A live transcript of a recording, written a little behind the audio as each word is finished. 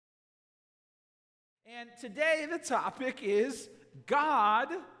And today the topic is God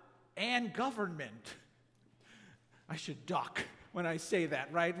and government. I should duck when I say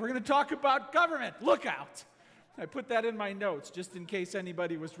that, right? We're going to talk about government. Look out. I put that in my notes just in case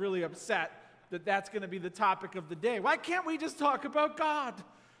anybody was really upset that that's going to be the topic of the day. Why can't we just talk about God?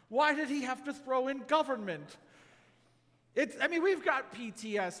 Why did he have to throw in government? We've got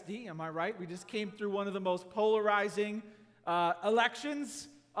PTSD, am I right? We just came through one of the most polarizing elections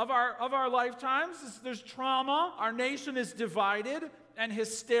of our lifetimes. There's trauma. Our nation is divided and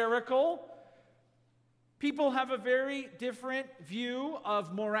hysterical. People have a very different view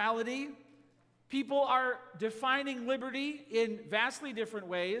of morality. People are defining liberty in vastly different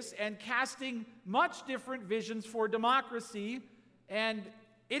ways and casting much different visions for democracy. And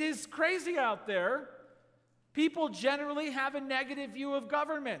it is crazy out there. People generally have a negative view of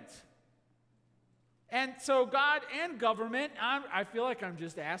government. And so God and government, I feel like I'm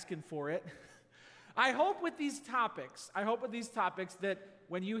just asking for it. I hope with these topics that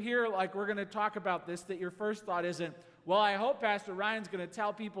when you hear like we're going to talk about this, that your first thought isn't, well, I hope Pastor Ryan's going to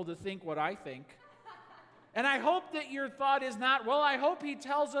tell people to think what I think. And I hope that your thought is not, well, I hope he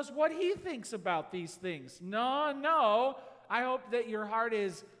tells us what he thinks about these things. No. I hope that your heart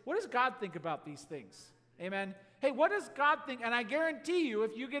is, what does God think about these things? Amen. Hey, what does God think? And I guarantee you,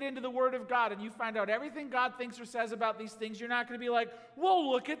 if you get into the Word of God and you find out everything God thinks or says about these things, you're not going to be like,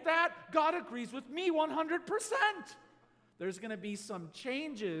 whoa, look at that. God agrees with me 100%. There's going to be some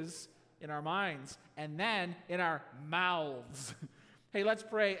changes in our minds and then in our mouths. Hey, let's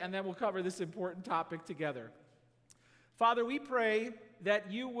pray, and then we'll cover this important topic together. Father, we pray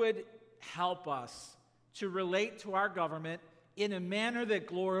that you would help us to relate to our government in a manner that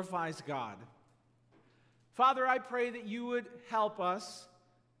glorifies God. Father, I pray that you would help us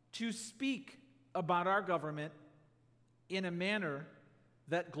to speak about our government in a manner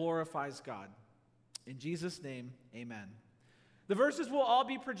that glorifies God. In Jesus' name, amen. The verses will all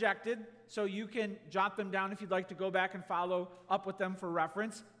be projected, so you can jot them down if you'd like to go back and follow up with them for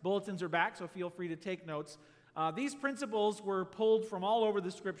reference. Bulletins are back, so feel free to take notes. These principles were pulled from all over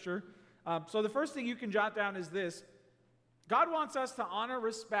the Scripture. So the first thing you can jot down is this. God wants us to honor,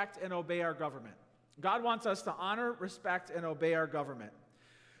 respect, and obey our government. God wants us to honor, respect, and obey our government.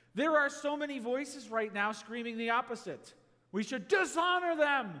 There are so many voices right now screaming the opposite. We should dishonor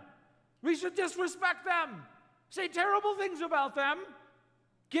them. We should disrespect them. Say terrible things about them.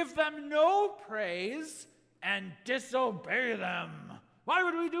 Give them no praise and disobey them. Why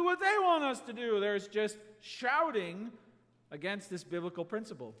would we do what they want us to do? There's just shouting against this biblical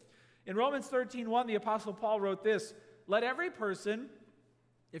principle. In Romans 13:1, the Apostle Paul wrote this, let every person,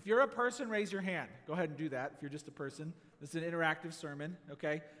 if you're a person, raise your hand. Go ahead and do that if you're just a person. This is an interactive sermon,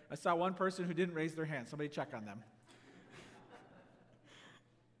 okay? I saw one person who didn't raise their hand. Somebody check on them.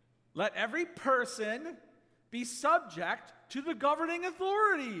 Let every person be subject to the governing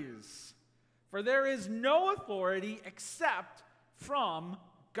authorities, for there is no authority except from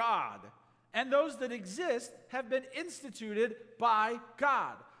God, and those that exist have been instituted by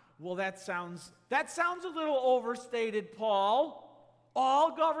God. Well, that sounds a little overstated, Paul.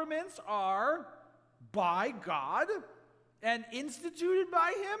 All governments are by God and instituted by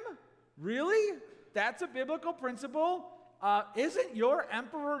him? Really? That's a biblical principle? Isn't your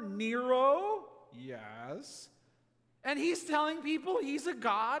Emperor Nero? Yes. And he's telling people he's a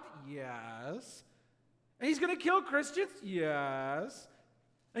god? Yes. And he's going to kill Christians? Yes.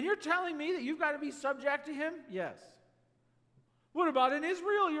 And you're telling me that you've got to be subject to him? Yes. What about in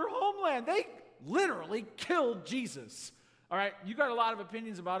Israel, your homeland? They literally killed Jesus. All right, you got a lot of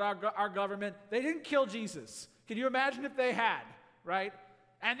opinions about our government. They didn't kill Jesus. Can you imagine if they had, right?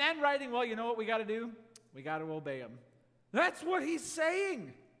 And then writing, well, you know what we got to do? We got to obey him. That's what he's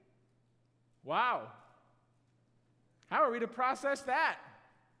saying. Wow. How are we to process that?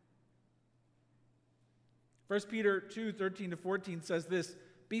 1 Peter 2:13-14 says this,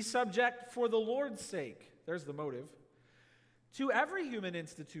 be subject for the Lord's sake. There's the motive. To every human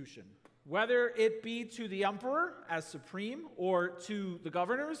institution, whether it be to the emperor as supreme or to the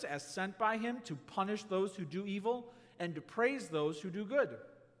governors as sent by him to punish those who do evil and to praise those who do good.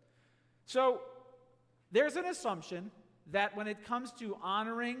 So there's an assumption that when it comes to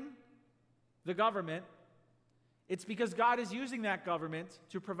honoring the government, it's because God is using that government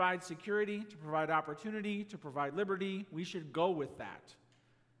to provide security, to provide opportunity, to provide liberty. We should go with that.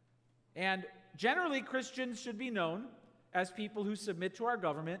 And generally, Christians should be known as people who submit to our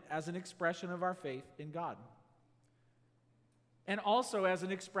government as an expression of our faith in God. And also as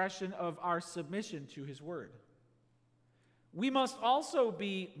an expression of our submission to his word. We must also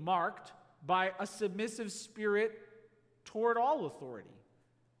be marked by a submissive spirit toward all authority.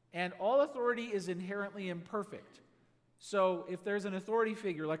 And all authority is inherently imperfect. So if there's an authority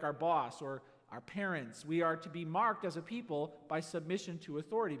figure like our boss or our parents, we are to be marked as a people by submission to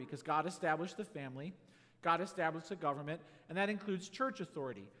authority because God established the family, God established the government, and that includes church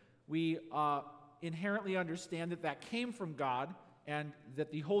authority. We inherently understand that that came from God and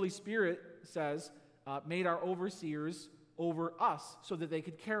that the Holy Spirit says made our overseers over us so that they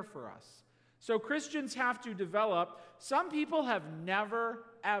could care for us. So Christians have to develop. Some people have never,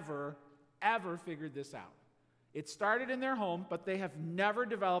 ever, ever figured this out. It started in their home, but they have never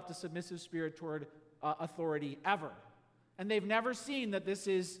developed a submissive spirit toward authority ever. And they've never seen that this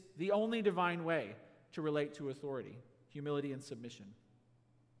is the only divine way to relate to authority, humility and submission.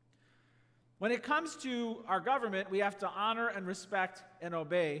 When it comes to our government, we have to honor and respect and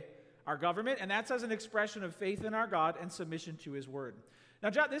obey our government, and that's as an expression of faith in our God and submission to His word.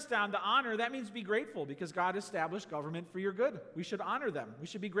 Now, jot this down. The honor, that means be grateful because God established government for your good. We should honor them. We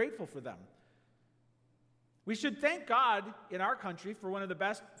should be grateful for them. We should thank God in our country for one of the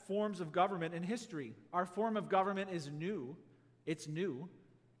best forms of government in history. Our form of government is new. It's new,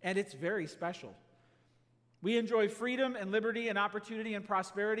 and it's very special. We enjoy freedom and liberty and opportunity and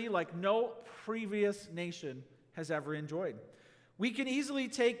prosperity like no previous nation has ever enjoyed. We can easily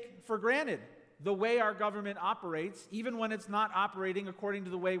take for granted the way our government operates, even when it's not operating according to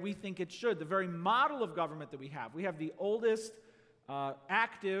the way we think it should. The very model of government that we have. We have the oldest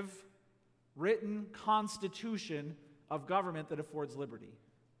active written constitution of government that affords liberty.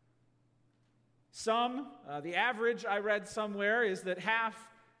 The average I read somewhere is that half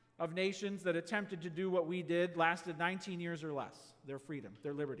of nations that attempted to do what we did lasted 19 years or less, their freedom,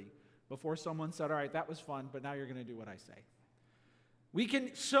 their liberty, before someone said, all right, that was fun, but now you're going to do what I say. We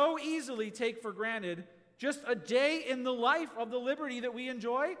can so easily take for granted just a day in the life of the liberty that we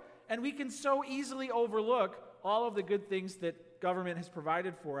enjoy, and we can so easily overlook all of the good things that government has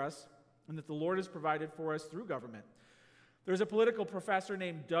provided for us and that the Lord has provided for us through government. There's a political professor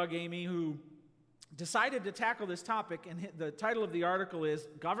named Doug Amy who decided to tackle this topic, and the title of the article is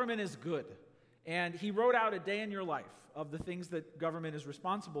Government is Good. And he wrote out a day in your life of the things that government is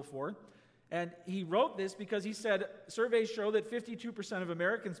responsible for. And he wrote this because he said, surveys show that 52% of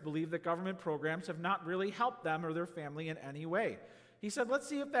Americans believe that government programs have not really helped them or their family in any way. He said, let's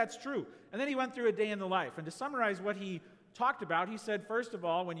see if that's true. And then he went through a day in the life. And to summarize what he talked about, he said, first of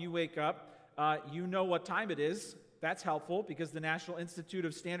all, when you wake up, you know what time it is. That's helpful because the National Institute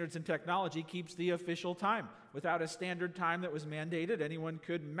of Standards and Technology keeps the official time. Without a standard time that was mandated, anyone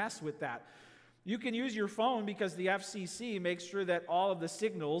could mess with that. You can use your phone because the FCC makes sure that all of the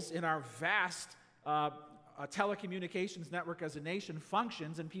signals in our vast telecommunications network as a nation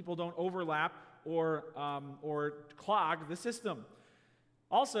functions and people don't overlap or clog the system.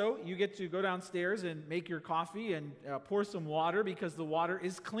 Also, you get to go downstairs and make your coffee and pour some water because the water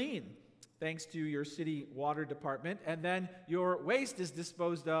is clean, thanks to your city water department. And then your waste is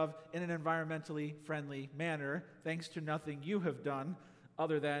disposed of in an environmentally friendly manner, thanks to nothing you have done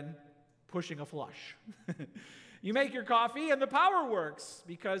other than pushing a flush. You make your coffee and the power works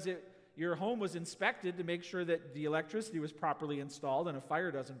because your home was inspected to make sure that the electricity was properly installed and a fire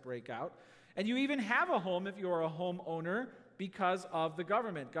doesn't break out. And you even have a home if you're a homeowner because of the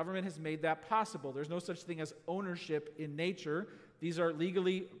government. Government has made that possible. There's no such thing as ownership in nature. These are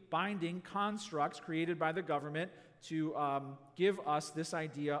legally binding constructs created by the government to give us this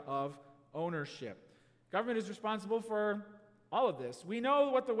idea of ownership. Government is responsible for all of this. We know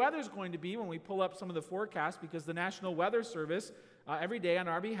what the weather's going to be when we pull up some of the forecasts because the National Weather Service every day on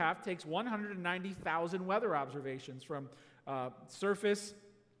our behalf takes 190,000 weather observations from surface,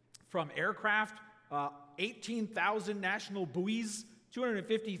 from aircraft, 18,000 national buoys,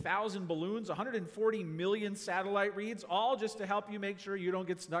 250,000 balloons, 140 million satellite reads, all just to help you make sure you don't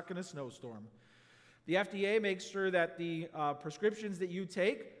get stuck in a snowstorm. The FDA makes sure that the prescriptions that you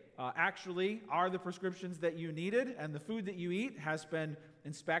take actually are the prescriptions that you needed, and the food that you eat has been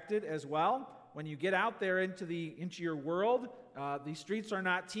inspected as well. When you get out there into your world, the streets are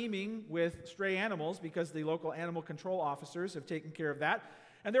not teeming with stray animals because the local animal control officers have taken care of that.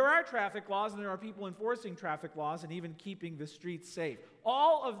 And there are traffic laws, and there are people enforcing traffic laws and even keeping the streets safe.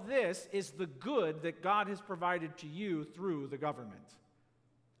 All of this is the good that God has provided to you through the government.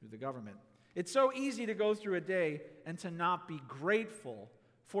 Through the government. It's so easy to go through a day and to not be grateful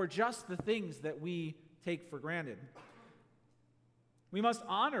for just the things that we take for granted. We must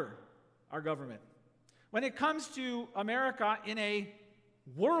honor our government. When it comes to America in a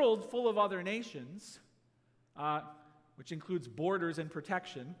world full of other nations, which includes borders and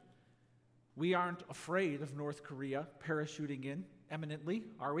protection, we aren't afraid of North Korea parachuting in eminently,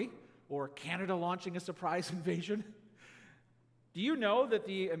 are we? Or Canada launching a surprise invasion? Do you know that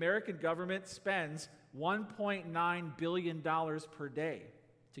the American government spends $1.9 billion per day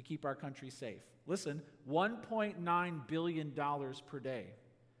to keep our country safe? Listen, $1.9 billion per day.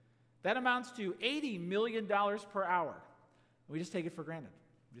 That amounts to $80 million per hour. We just take it for granted.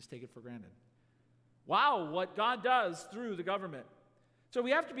 Wow, what God does through the government. So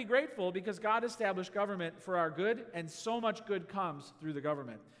we have to be grateful because God established government for our good, and so much good comes through the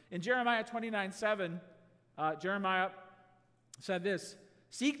government. In Jeremiah 29:7, Jeremiah said this,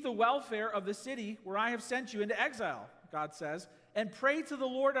 "Seek the welfare of the city where I have sent you into exile," God says, "and pray to the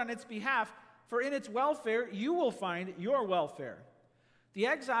Lord on its behalf, for in its welfare you will find your welfare." The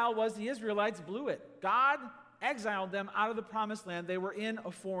exile was the Israelites blew it. God exiled them out of the promised land. They were in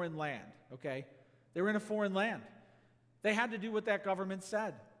a foreign land, okay? They were in a foreign land. They had to do what that government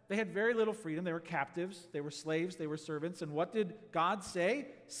said. They had very little freedom. They were captives. They were slaves. They were servants. And what did God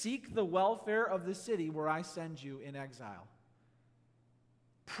say? Seek the welfare of the city where I send you in exile.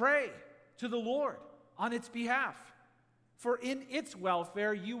 Pray to the Lord on its behalf, for in its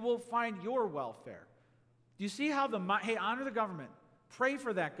welfare you will find your welfare. Do you see how hey, honor the government. Pray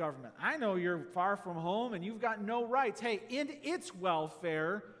for that government. I know you're far from home and you've got no rights. Hey, in its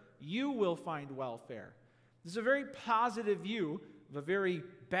welfare, you will find welfare. This is a very positive view of a very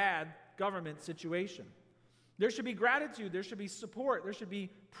bad government situation. There should be gratitude. There should be support. There should be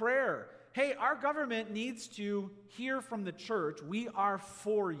prayer. Hey, our government needs to hear from the church. We are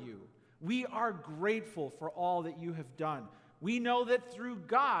for you. We are grateful for all that you have done. We know that through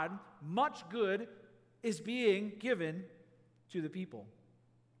God, much good is being given to the people.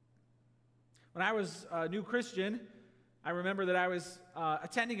 When I was a new Christian, I remember that I was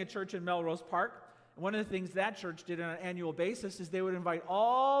attending a church in Melrose Park. And one of the things that church did on an annual basis is they would invite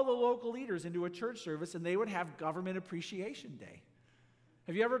all the local leaders into a church service, and they would have Government Appreciation Day.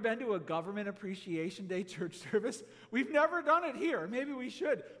 Have you ever been to a Government Appreciation Day church service? We've never done it here. Maybe we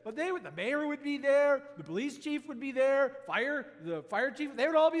should. But the mayor would be there, the police chief would be there, the fire chief, they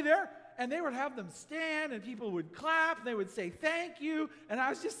would all be there. And they would have them stand, and people would clap, and they would say thank you. And I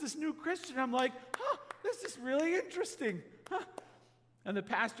was just this new Christian. I'm like, this is really interesting. And the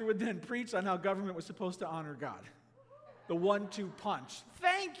pastor would then preach on how government was supposed to honor God. The 1-2 punch.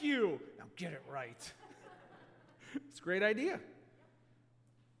 Thank you. Now get it right. It's a great idea.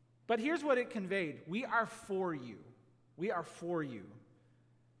 But here's what it conveyed. We are for you. We are for you.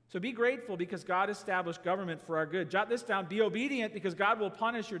 So be grateful because God established government for our good. Jot this down. Be obedient because God will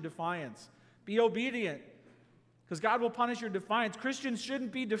punish your defiance. Be obedient because God will punish your defiance. Christians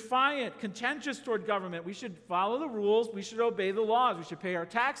shouldn't be defiant, contentious toward government. We should follow the rules. We should obey the laws. We should pay our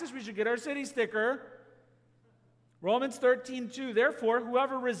taxes. We should get our city sticker. Romans 13:2. Therefore,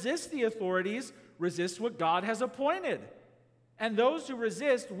 whoever resists the authorities resists what God has appointed. And those who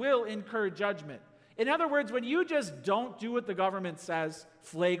resist will incur judgment. In other words, when you just don't do what the government says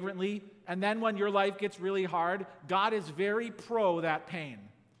flagrantly, and then when your life gets really hard, God is very pro that pain.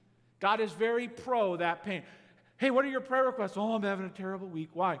 God is very pro that pain. Hey, what are your prayer requests? Oh, I'm having a terrible week.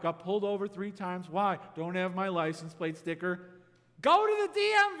 Why? Got pulled over 3 times. Why? Don't have my license plate sticker. Go to the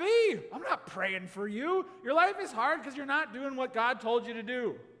DMV. I'm not praying for you. Your life is hard because you're not doing what God told you to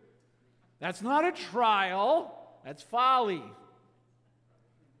do. That's not a trial. That's folly.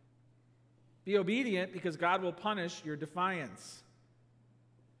 Be obedient because God will punish your defiance.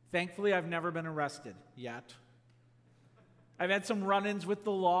 Thankfully, I've never been arrested yet. I've had some run-ins with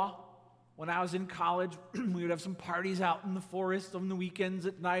the law. When I was in college, we would have some parties out in the forest on the weekends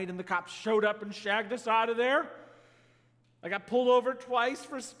at night, and the cops showed up and shagged us out of there. I got pulled over twice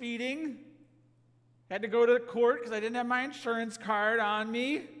for speeding. Had to go to the court because I didn't have my insurance card on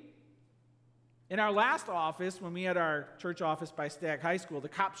me. In our last office, when we had our church office by Stagg High School, the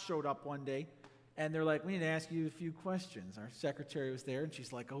cops showed up one day, and they're like, we need to ask you a few questions. Our secretary was there, and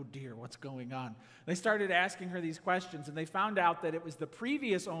she's like, oh dear, what's going on? They started asking her these questions, and they found out that it was the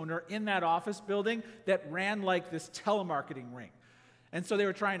previous owner in that office building that ran like this telemarketing ring. And so they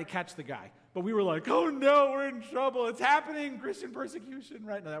were trying to catch the guy. But we were like, oh no, we're in trouble. It's happening, Christian persecution,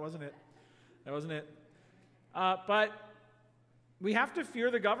 right? No, that wasn't it. But we have to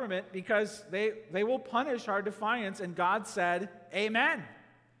fear the government because they will punish our defiance, and God said, amen.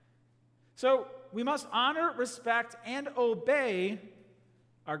 So we must honor, respect, and obey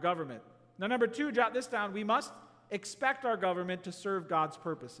our government. Now, number 2, jot this down. We must expect our government to serve God's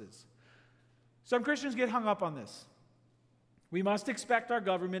purposes. Some Christians get hung up on this. We must expect our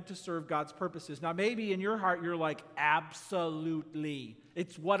government to serve God's purposes. Now, maybe in your heart you're like, absolutely.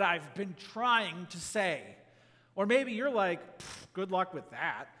 It's what I've been trying to say. Or maybe you're like, good luck with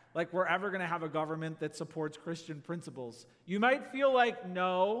that. Like, we're ever going to have a government that supports Christian principles. You might feel like,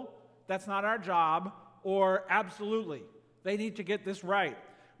 no, that's not our job, or absolutely. They need to get this right.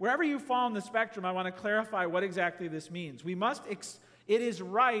 Wherever you fall on the spectrum, I want to clarify what exactly this means. It is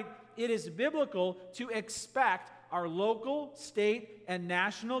right, it is biblical to expect our local, state, and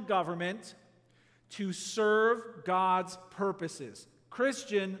national government to serve God's purposes.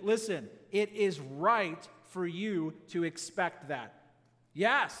 Christian, listen, it is right for you to expect that.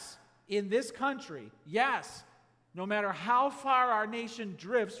 Yes, in this country, yes, no matter how far our nation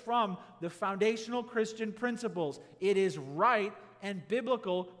drifts from the foundational Christian principles, it is right and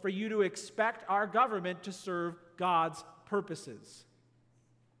biblical for you to expect our government to serve God's purposes.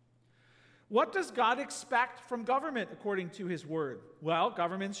 What does God expect from government according to his word? Well,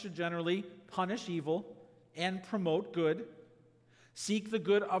 governments should generally punish evil and promote good, seek the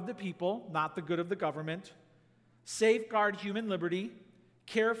good of the people, not the good of the government, safeguard human liberty,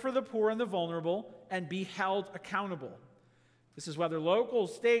 care for the poor and the vulnerable, and be held accountable. This is whether local,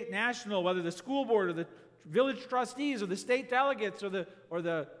 state, national, whether the school board or the village trustees or the state delegates or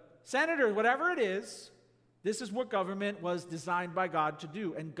the senators, whatever it is, this is what government was designed by God to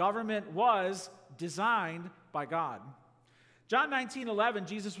do. And government was designed by God. John 19:11,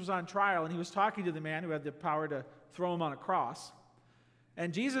 Jesus was on trial, and he was talking to the man who had the power to throw him on a cross.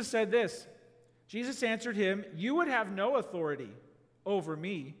 And Jesus said this, Jesus answered him, "You would have no authority over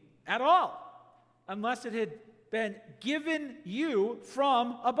me at all, unless it had been given you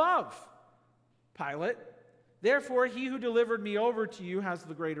from above. Pilate, therefore he who delivered me over to you has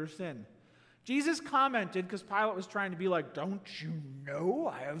the greater sin." Jesus commented, because Pilate was trying to be like, "Don't you know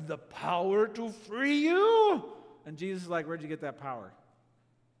I have the power to free you?" And Jesus is like, "Where'd you get that power?"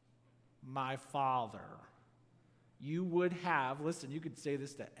 "My Father." You would have, listen, you could say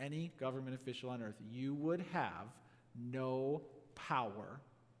this to any government official on earth, you would have no power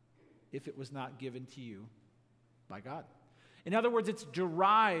if it was not given to you by God. In other words, it's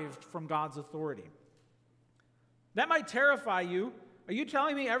derived from God's authority. That might terrify you. Are you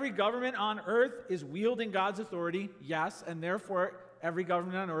telling me every government on earth is wielding God's authority? Yes, and therefore every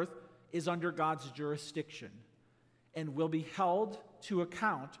government on earth is under God's jurisdiction and will be held to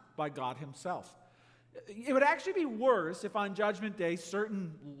account by God himself. It would actually be worse if on Judgment Day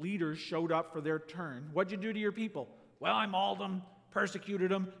certain leaders showed up for their turn. What'd you do to your people? Well, I mauled them,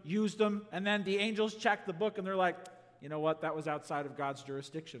 persecuted them, used them, and then the angels checked the book and they're like, "You know what? That was outside of God's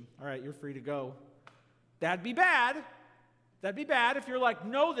jurisdiction. All right, you're free to go." That'd be bad. That'd be bad if you're like,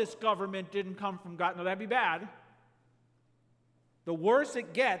 "No, this government didn't come from God." No, that'd be bad. The worse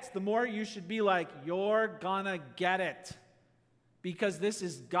it gets, the more you should be like, "You're gonna get it." Because this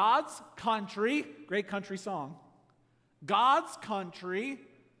is God's country, great country song, God's country,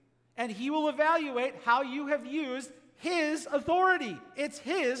 and he will evaluate how you have used his authority. It's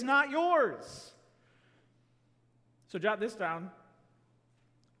his, not yours. So jot this down.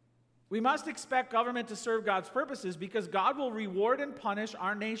 We must expect government to serve God's purposes because God will reward and punish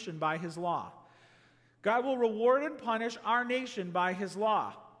our nation by his law. God will reward and punish our nation by his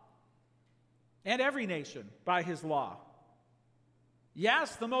law. And every nation by his law.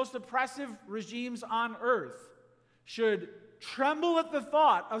 Yes, the most oppressive regimes on earth should tremble at the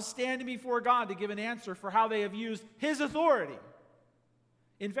thought of standing before God to give an answer for how they have used his authority.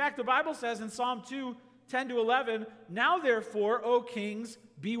 In fact, the Bible says in Psalm 2, 10-11, "Now therefore, O kings,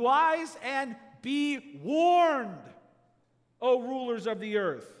 be wise and be warned, O rulers of the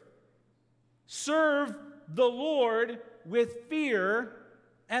earth. Serve the Lord with fear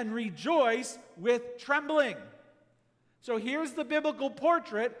and rejoice with trembling." So here's the biblical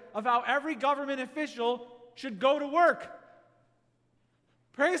portrait of how every government official should go to work.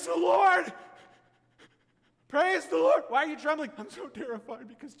 Praise the Lord! Praise the Lord! Why are you trembling? I'm so terrified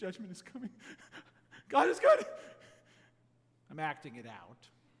because judgment is coming. God is good. I'm acting it out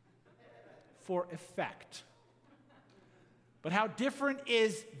for effect. But how different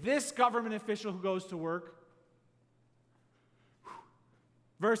is this government official who goes to work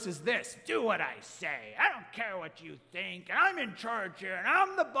versus this? "Do what I say. I don't care what you think. And I'm in charge here. And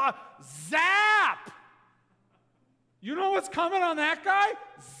I'm the boss." Zap! You know what's coming on that guy?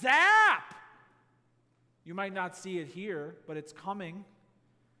 Zap! You might not see it here, but it's coming.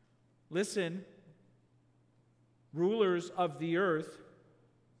 Listen, rulers of the earth,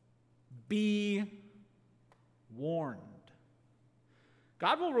 be warned.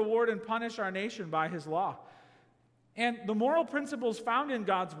 God will reward and punish our nation by his law. And the moral principles found in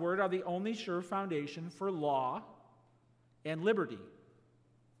God's word are the only sure foundation for law and liberty.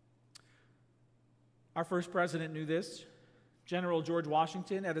 Our first president knew this. General George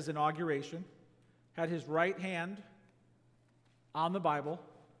Washington, at his inauguration, had his right hand on the Bible.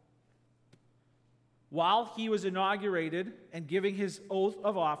 While he was inaugurated and giving his oath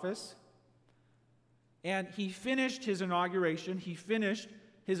of office, And he finished his inauguration, he finished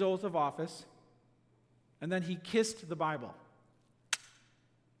his oath of office, and then he kissed the Bible.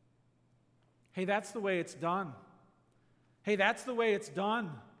 Hey, that's the way it's done. Hey, that's the way it's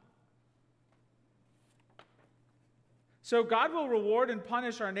done. So God will reward and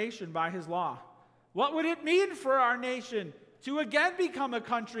punish our nation by his law. What would it mean for our nation to again become a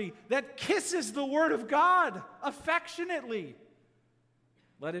country that kisses the Word of God affectionately?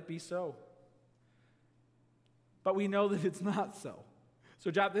 Let it be so. But we know that it's not so. So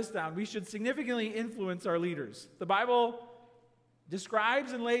jot this down. We should significantly influence our leaders. The Bible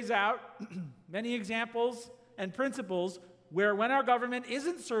describes and lays out many examples and principles where when our government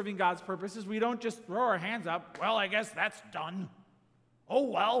isn't serving God's purposes, we don't just throw our hands up. Well, I guess that's done. Oh,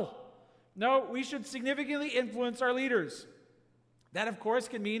 well. No, we should significantly influence our leaders. That, of course,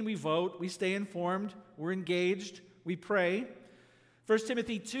 can mean we vote, we stay informed, we're engaged, we pray. 1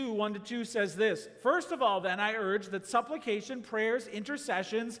 Timothy 2, 1-2 says this, "First of all, then, I urge that supplication, prayers,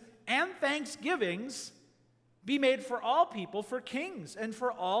 intercessions, and thanksgivings be made for all people, for kings, and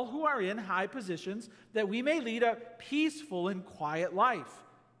for all who are in high positions, that we may lead a peaceful and quiet life,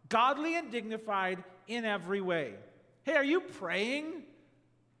 godly and dignified in every way." Hey, are you praying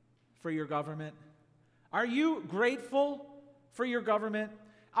for your government? Are you grateful for your government?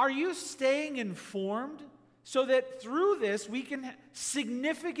 Are you staying informed so that through this we can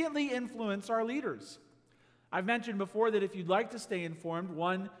significantly influence our leaders? I've mentioned before that if you'd like to stay informed,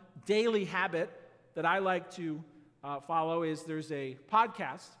 one daily habit that I like to follow is there's a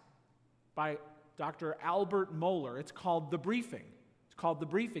podcast by Dr. Albert Mohler. It's called The Briefing. It's called The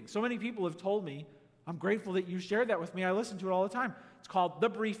Briefing. So many people have told me, I'm grateful that you shared that with me. I listen to it all the time. It's called The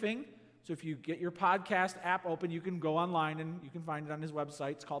Briefing. So if you get your podcast app open, you can go online and you can find it on his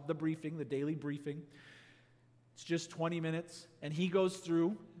website. It's called The Briefing, the daily briefing. It's just 20 minutes, and he goes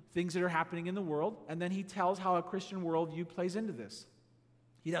through things that are happening in the world, and then he tells how a Christian worldview plays into this.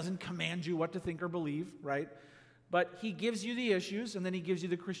 He doesn't command you what to think or believe, right? But he gives you the issues, and then he gives you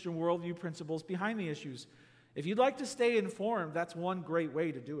the Christian worldview principles behind the issues. If you'd like to stay informed, that's one great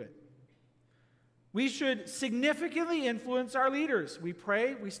way to do it. We should significantly influence our leaders. We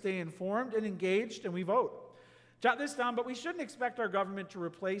pray, we stay informed and engaged, and we vote. Jot this down, but we shouldn't expect our government to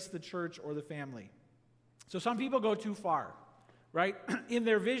replace the church or the family. So some people go too far, right? In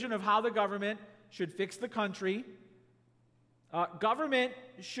their vision of how the government should fix the country, government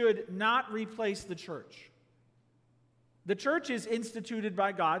should not replace the church. The church is instituted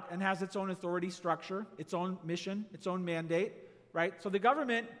by God and has its own authority structure, its own mission, its own mandate, right? So the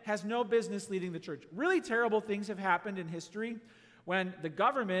government has no business leading the church. Really terrible things have happened in history when the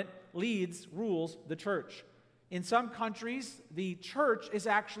government rules the church. In some countries, the church is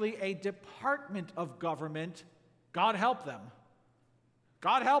actually a department of government. God help them.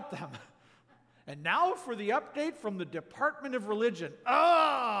 God help them. And now for the update from the Department of Religion.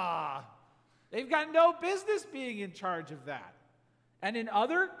 They've got no business being in charge of that. And in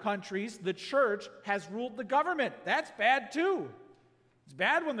other countries, the church has ruled the government. That's bad too. It's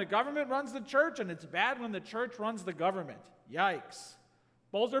bad when the government runs the church, and it's bad when the church runs the government. Yikes.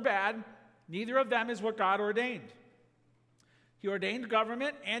 Both are bad. Neither of them is what God ordained. He ordained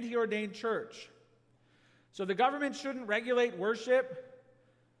government and he ordained church. So the government shouldn't regulate worship.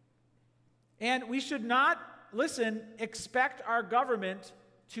 And we should not, expect our government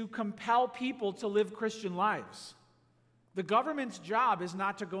to compel people to live Christian lives. The government's job is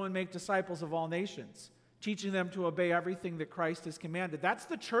not to go and make disciples of all nations, teaching them to obey everything that Christ has commanded. That's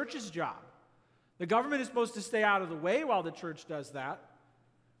the church's job. The government is supposed to stay out of the way while the church does that.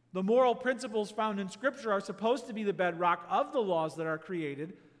 The moral principles found in Scripture are supposed to be the bedrock of the laws that are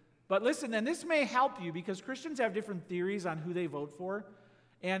created. But listen, and this may help you because Christians have different theories on who they vote for.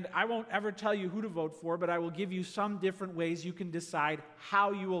 And I won't ever tell you who to vote for, but I will give you some different ways you can decide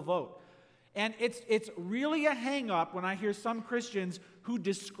how you will vote. And it's really a hang-up when I hear some Christians who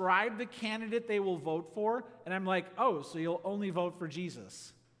describe the candidate they will vote for, and I'm like, oh, so you'll only vote for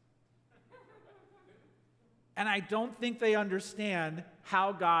Jesus. And I don't think they understand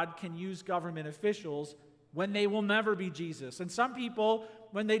how God can use government officials when they will never be Jesus. And some people,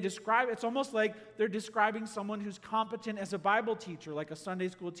 when they describe, it's almost like they're describing someone who's competent as a Bible teacher, like a Sunday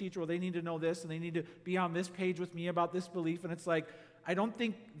school teacher, where they need to know this and they need to be on this page with me about this belief. And it's like, I don't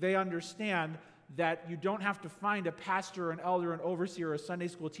think they understand that you don't have to find a pastor, an elder, an overseer, or a Sunday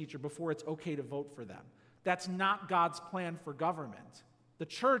school teacher before it's okay to vote for them. That's not God's plan for government. The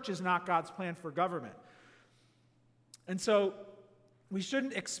church is not God's plan for government. And so we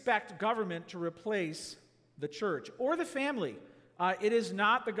shouldn't expect government to replace the church or the family. It is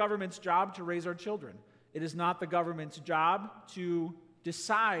not the government's job to raise our children. It is not the government's job to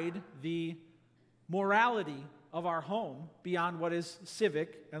decide the morality of our home beyond what is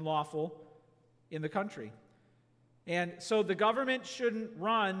civic and lawful in the country. And so the government shouldn't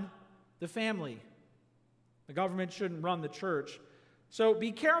run the family. The government shouldn't run the church. So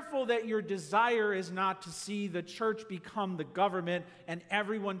be careful that your desire is not to see the church become the government and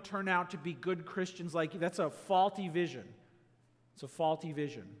everyone turn out to be good Christians like you. That's a faulty vision. It's a faulty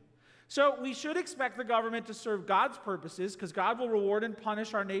vision. So we should expect the government to serve God's purposes because God will reward and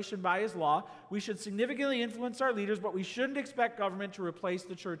punish our nation by his law. We should significantly influence our leaders, but we shouldn't expect government to replace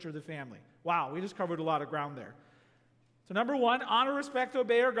the church or the family. Wow, we just covered a lot of ground there. So number 1, honor, respect,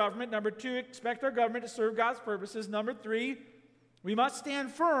 obey our government. Number 2, expect our government to serve God's purposes. Number 3, we must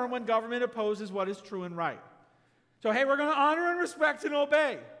stand firm when government opposes what is true and right. So, hey, we're going to honor and respect and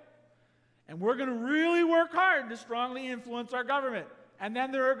obey. And we're going to really work hard to strongly influence our government. And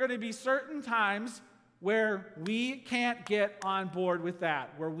then there are going to be certain times where we can't get on board with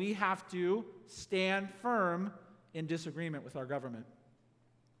that, where we have to stand firm in disagreement with our government.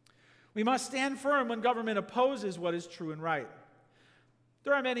 We must stand firm when government opposes what is true and right.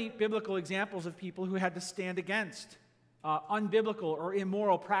 There are many biblical examples of people who had to stand against unbiblical or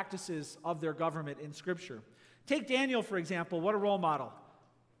immoral practices of their government in Scripture. Take Daniel, for example. What a role model.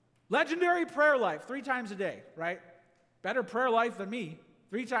 Legendary prayer life, 3 times a day, right? Better prayer life than me.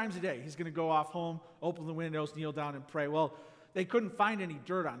 3 times a day. He's going to go off home, open the windows, kneel down and pray. Well, they couldn't find any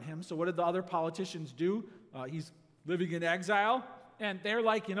dirt on him, so what did the other politicians do? He's living in exile, and they're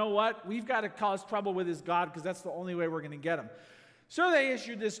like, you know what? We've got to cause trouble with his God because that's the only way we're going to get him. So they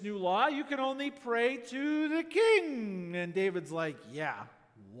issued this new law. You can only pray to the king. And David's like, yeah,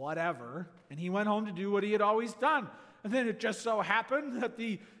 whatever. And he went home to do what he had always done. And then it just so happened that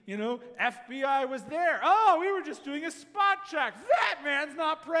the, FBI was there. Oh, we were just doing a spot check. That man's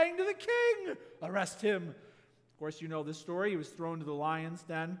not praying to the king. Arrest him. Of course, you know this story. He was thrown to the lion's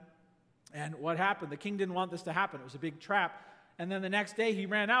den. And what happened? The king didn't want this to happen. It was a big trap. And then the next day he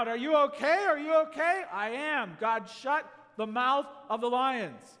ran out. Are you okay? Are you okay? I am. God shut the mouth of the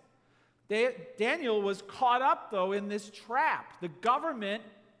lions. Daniel was caught up, though, in this trap. The government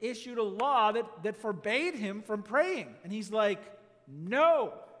issued a law that forbade him from praying. And he's like,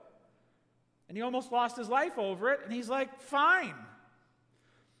 no. And he almost lost his life over it. And he's like, fine.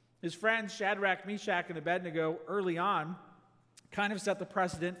 His friends Shadrach, Meshach, and Abednego early on kind of set the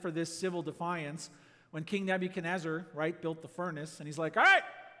precedent for this civil defiance when King Nebuchadnezzar, built the furnace. And he's like, all right,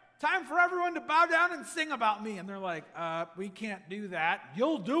 time for everyone to bow down and sing about me. And they're like, we can't do that.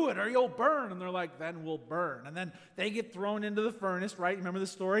 You'll do it or you'll burn. And they're like, then we'll burn. And then they get thrown into the furnace, right? Remember the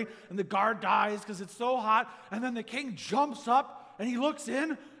story? And the guard dies because it's so hot. And then the king jumps up and he looks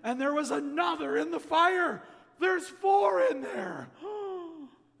in and there was another in the fire. There's 4 in there.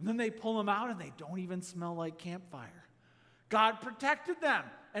 And then they pull them out and they don't even smell like campfire. God protected them.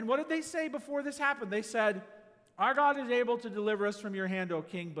 And what did they say before this happened? They said, our God is able to deliver us from your hand, O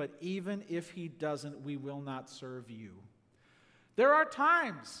king, but even if he doesn't, we will not serve you. There are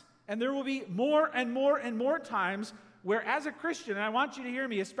times, and there will be more and more and more times, where as a Christian, and I want you to hear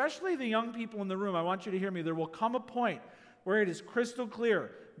me, especially the young people in the room, I want you to hear me, there will come a point where it is crystal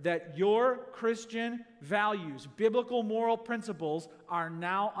clear that your Christian values, biblical moral principles, are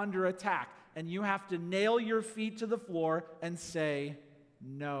now under attack. And you have to nail your feet to the floor and say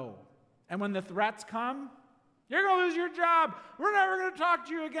no. And when the threats come, you're going to lose your job. We're never going to talk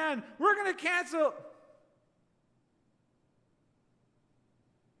to you again. We're going to cancel.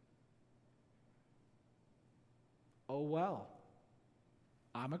 Oh, well,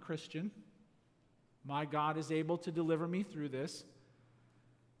 I'm a Christian. My God is able to deliver me through this.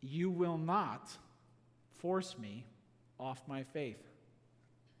 You will not force me off my faith.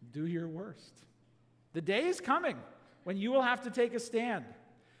 Do your worst. The day is coming when you will have to take a stand,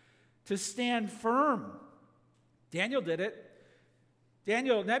 to stand firm. Daniel did it.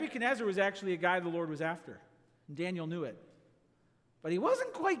 Nebuchadnezzar was actually a guy the Lord was after, and Daniel knew it. But he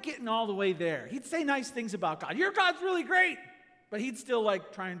wasn't quite getting all the way there. He'd say nice things about God. Your God's really great, but he'd still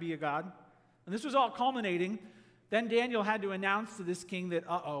try and be a God. And this was all culminating. Then Daniel had to announce to this king that,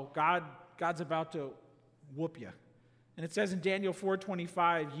 God's about to whoop you. And it says in Daniel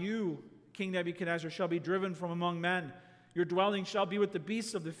 4:25, you, King Nebuchadnezzar, shall be driven from among men. Your dwelling shall be with the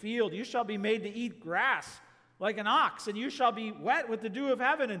beasts of the field. You shall be made to eat grass like an ox, and you shall be wet with the dew of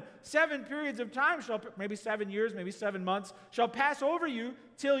heaven. And 7 periods of time maybe 7 years, maybe 7 months, shall pass over you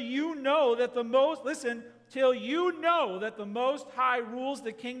till you know that the Most High rules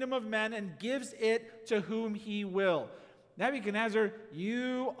the kingdom of men and gives it to whom he will. Nebuchadnezzar,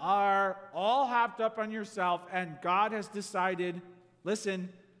 you are all hopped up on yourself, and God has decided,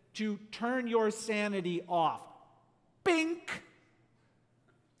 to turn your sanity off. Bink!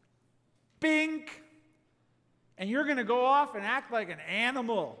 Bink! and you're going to go off and act like an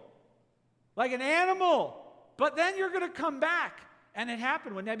animal. Like an animal. But then you're going to come back. And it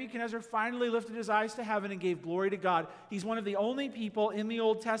happened when Nebuchadnezzar finally lifted his eyes to heaven and gave glory to God. He's one of the only people in the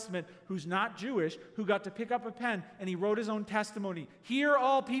Old Testament who's not Jewish who got to pick up a pen and he wrote his own testimony. Hear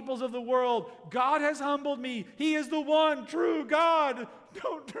all peoples of the world, God has humbled me. He is the one true God.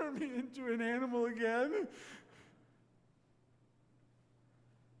 Don't turn me into an animal again.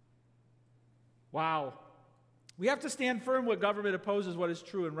 Wow. We have to stand firm when government opposes what is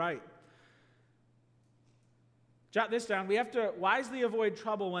true and right. Jot this down. We have to wisely avoid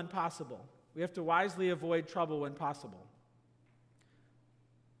trouble when possible. We have to wisely avoid trouble when possible.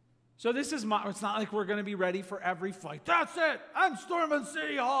 So this is, it's not like we're going to be ready for every fight. That's it. I'm storming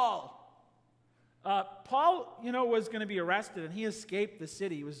City Hall. Paul, was going to be arrested, and he escaped the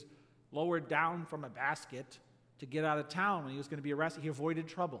city. He was lowered down from a basket to get out of town when he was going to be arrested. He avoided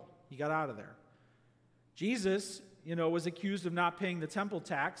trouble. He got out of there. Jesus, was accused of not paying the temple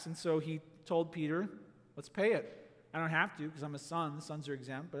tax, and so he told Peter, let's pay it. I don't have to because I'm a son. The sons are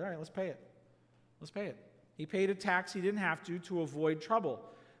exempt, but all right, let's pay it. Let's pay it. He paid a tax he didn't have to avoid trouble.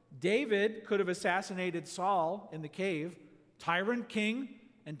 David could have assassinated Saul in the cave, tyrant king,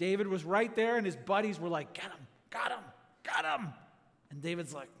 and David was right there, and his buddies were like, get him, got him, got him. And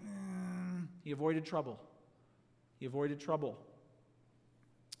David's like, He avoided trouble. He avoided trouble.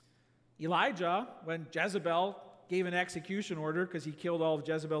 Elijah, when Jezebel gave an execution order because he killed all of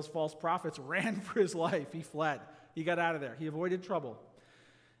Jezebel's false prophets, ran for his life. He fled. He got out of there. He avoided trouble.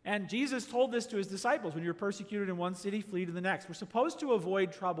 And Jesus told this to his disciples. When you're persecuted in one city, flee to the next. We're supposed to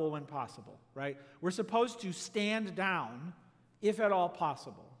avoid trouble when possible, right? We're supposed to stand down if at all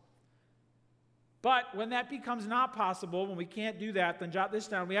possible. But when that becomes not possible, when we can't do that, then jot this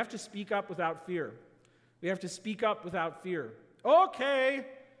down. We have to speak up without fear. We have to speak up without fear. Okay,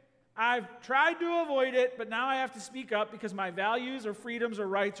 I've tried to avoid it, but now I have to speak up because my values or freedoms or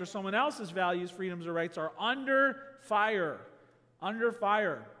rights or someone else's values, freedoms, or rights are under fire. Under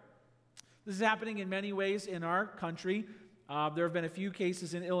fire. This is happening in many ways in our country. There have been a few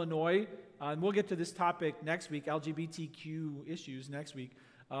cases in Illinois, and we'll get to this topic next week, LGBTQ issues next week.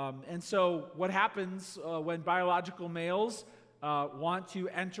 And so what happens when biological males want to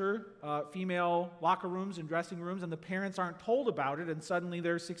enter female locker rooms and dressing rooms, and the parents aren't told about it, and suddenly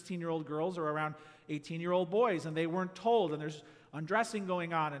their 16-year-old girls are around 18-year-old boys, and they weren't told, and there's undressing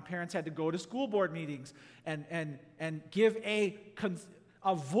going on, and parents had to go to school board meetings and give a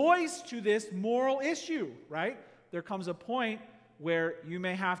voice to this moral issue, right? There comes a point where you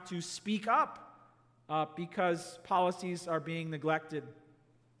may have to speak up because policies are being neglected.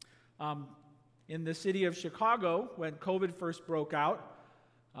 In the city of Chicago, when COVID first broke out,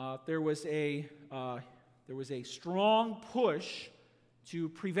 there was a strong push to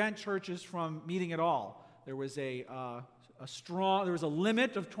prevent churches from meeting at all. There was a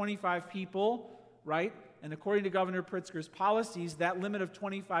limit of 25 people, right? And according to Governor Pritzker's policies, that limit of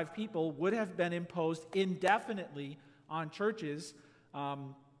 25 people would have been imposed indefinitely on churches.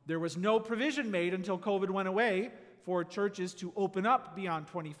 There was no provision made until COVID went away for churches to open up beyond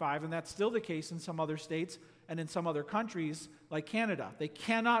 25, and that's still the case in some other states and in some other countries like Canada. They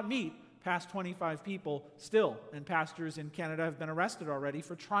cannot meet past 25 people still, and pastors in Canada have been arrested already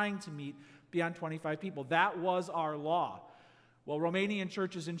for trying to meet beyond 25 people. That was our law. Well, Romanian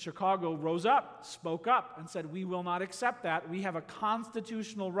churches in Chicago rose up, spoke up, and said, we will not accept that. We have a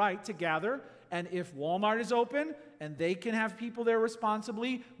constitutional right to gather, and if Walmart is open and they can have people there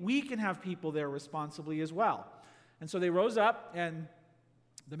responsibly, we can have people there responsibly as well. And so they rose up, and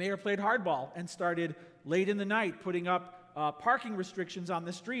the mayor played hardball and started late in the night putting up parking restrictions on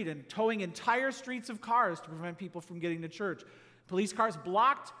the street and towing entire streets of cars to prevent people from getting to church. Police cars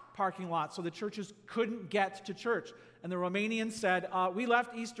blocked parking lots so the churches couldn't get to church. And the Romanians said, we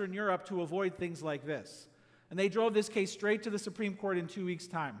left Eastern Europe to avoid things like this. And they drove this case straight to the Supreme Court in 2 weeks'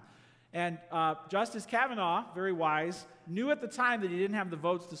 time. And Justice Kavanaugh, very wise, knew at the time that he didn't have the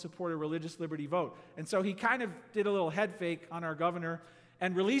votes to support a religious liberty vote. And so he kind of did a little head fake on our governor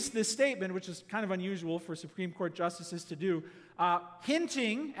and released this statement, which is kind of unusual for Supreme Court justices to do,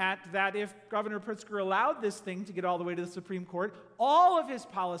 hinting at that if Governor Pritzker allowed this thing to get all the way to the Supreme Court, all of his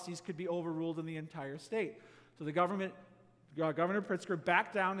policies could be overruled in the entire state. So the Governor Pritzker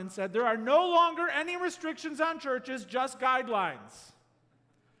backed down and said, there are no longer any restrictions on churches, just guidelines.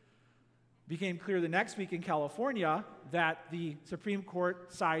 Became clear the next week in California that the Supreme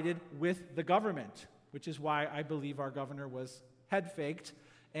Court sided with the government, which is why I believe our governor was head-faked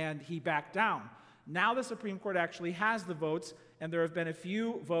and he backed down. Now the Supreme Court actually has the votes, and there have been a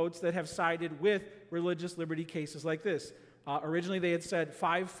few votes that have sided with religious liberty cases like this. Originally, they had said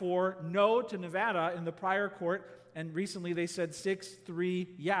 5-4 no to Nevada in the prior court, and recently they said 6-3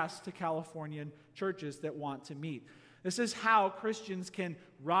 yes to Californian churches that want to meet. This is how Christians can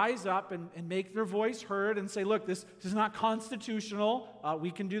rise up and make their voice heard and say, look, this is not constitutional.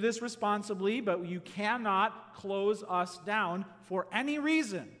 We can do this responsibly, but you cannot close us down for any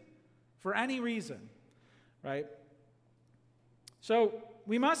reason. For any reason, right? So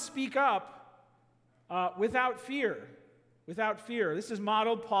we must speak up without fear. Without fear. This is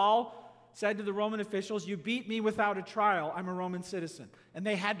modeled, Paul said to the Roman officials, you beat me without a trial. I'm a Roman citizen. And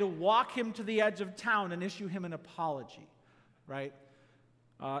they had to walk him to the edge of town and issue him an apology, right?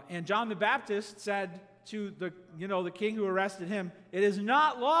 And John the Baptist said to the king who arrested him, it is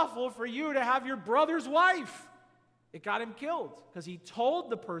not lawful for you to have your brother's wife. It got him killed because he told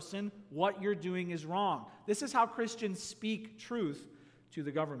the person what you're doing is wrong. This is how Christians speak truth to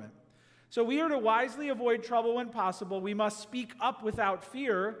the government. So we are to wisely avoid trouble when possible. We must speak up without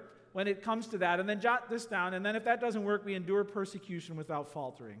fear when it comes to that. And then jot this down. And then if that doesn't work, we endure persecution without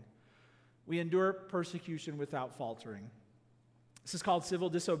faltering. We endure persecution without faltering. This is called civil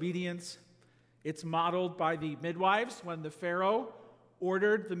disobedience. It's modeled by the midwives when the Pharaoh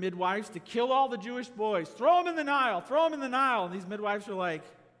ordered the midwives to kill all the Jewish boys. Throw them in the Nile. Throw them in the Nile. And these midwives are like,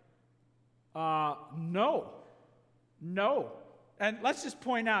 no. And let's just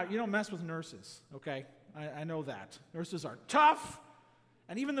point out, you don't mess with nurses, okay? I know that. Nurses are tough.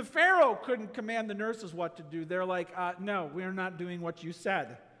 And even the Pharaoh couldn't command the nurses what to do. They're like, no, we're not doing what you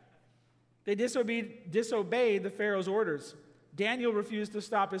said. They disobeyed the Pharaoh's orders. Daniel refused to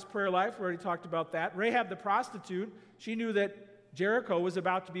stop his prayer life. We already talked about that. Rahab the prostitute, she knew that Jericho was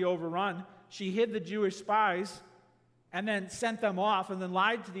about to be overrun. She hid the Jewish spies and then sent them off and then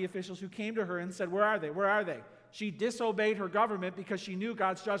lied to the officials who came to her and said, where are they? Where are they? She disobeyed her government because she knew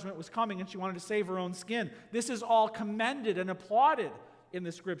God's judgment was coming and she wanted to save her own skin. This is all commended and applauded in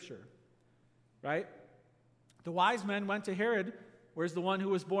the scripture, right? The wise men went to Herod, where's the one who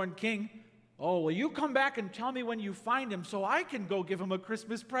was born king? Oh, well, you come back and tell me when you find him so I can go give him a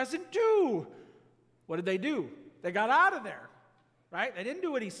Christmas present too. What did they do? They got out of there, right? They didn't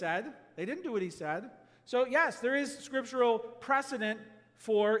do what he said. So yes, there is scriptural precedent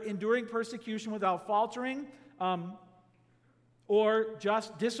for enduring persecution without faltering or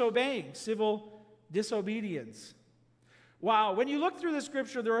just disobeying, civil disobedience. Wow, when you look through the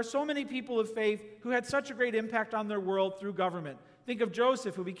scripture, there are so many people of faith who had such a great impact on their world through government. Think of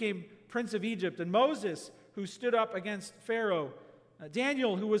Joseph, who became Prince of Egypt, and Moses, who stood up against Pharaoh.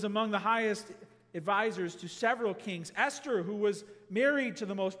 Daniel, who was among the highest advisors to several kings. Esther, who was married to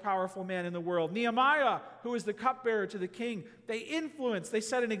the most powerful man in the world. Nehemiah, who was the cupbearer to the king. They influenced, they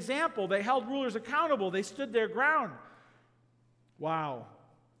set an example, they held rulers accountable, they stood their ground. Wow.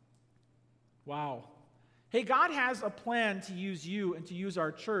 Hey, God has a plan to use you and to use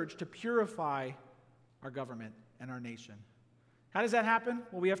our church to purify our government and our nation. How does that happen?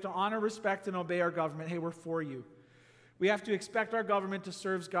 Well, we have to honor, respect, and obey our government. Hey, we're for you. We have to expect our government to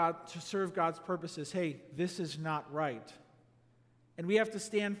serve God's purposes. Hey, this is not right. And we have to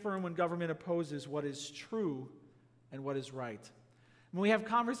stand firm when government opposes what is true and what is right. When we have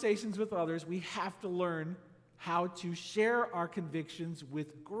conversations with others, we have to learn how to share our convictions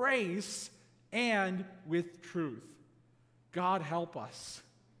with grace and with truth. God help us.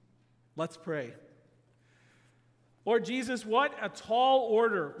 Let's pray. Lord Jesus, what a tall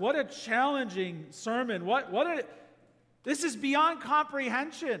order. What a challenging sermon. This is beyond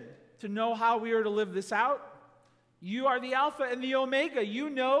comprehension to know how we are to live this out. You are the Alpha and the Omega. You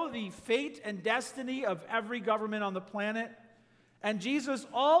know the fate and destiny of every government on the planet. And Jesus,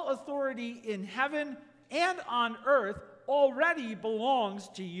 all authority in heaven and on earth already belongs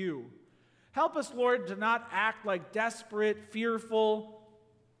to you. Help us, Lord, to not act like desperate, fearful,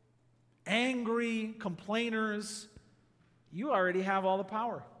 angry complainers. You already have all the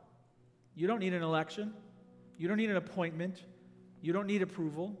power. You don't need an election. You don't need an appointment. You don't need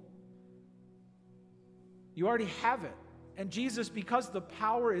approval. You already have it. And Jesus, because the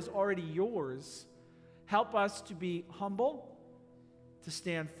power is already yours, help us to be humble, to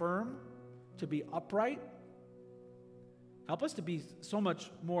stand firm, to be upright. Help us to be so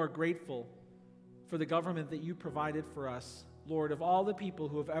much more grateful for the government that you provided for us. Lord, of all the people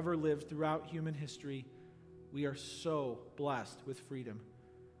who have ever lived throughout human history, we are so blessed with freedom.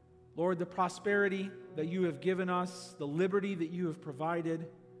 Lord, the prosperity that you have given us, the liberty that you have provided,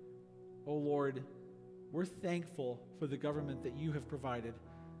 oh Lord, we're thankful for the government that you have provided.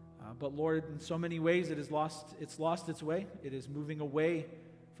 But Lord, in so many ways it's lost its way. It is moving away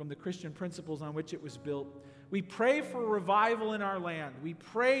from the Christian principles on which it was built. We pray for revival in our land. We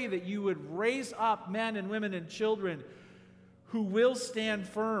pray that you would raise up men and women and children who will stand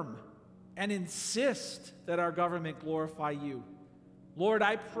firm and insist that our government glorify you. Lord,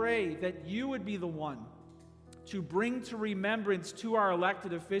 I pray that you would be the one to bring to remembrance to our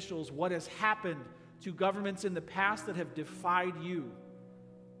elected officials what has happened to governments in the past that have defied you.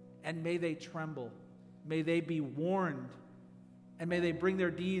 And may they tremble, may they be warned, and may they bring their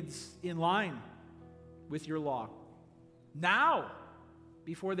deeds in line with your law. Now,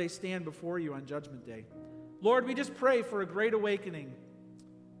 before they stand before you on Judgment Day. Lord, we just pray for a great awakening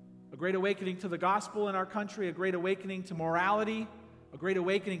to the gospel in our country, a great awakening to morality, a great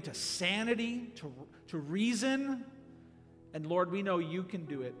awakening to sanity, to reason. And Lord, we know you can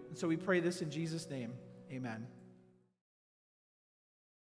do it. And so we pray this in Jesus' name. Amen.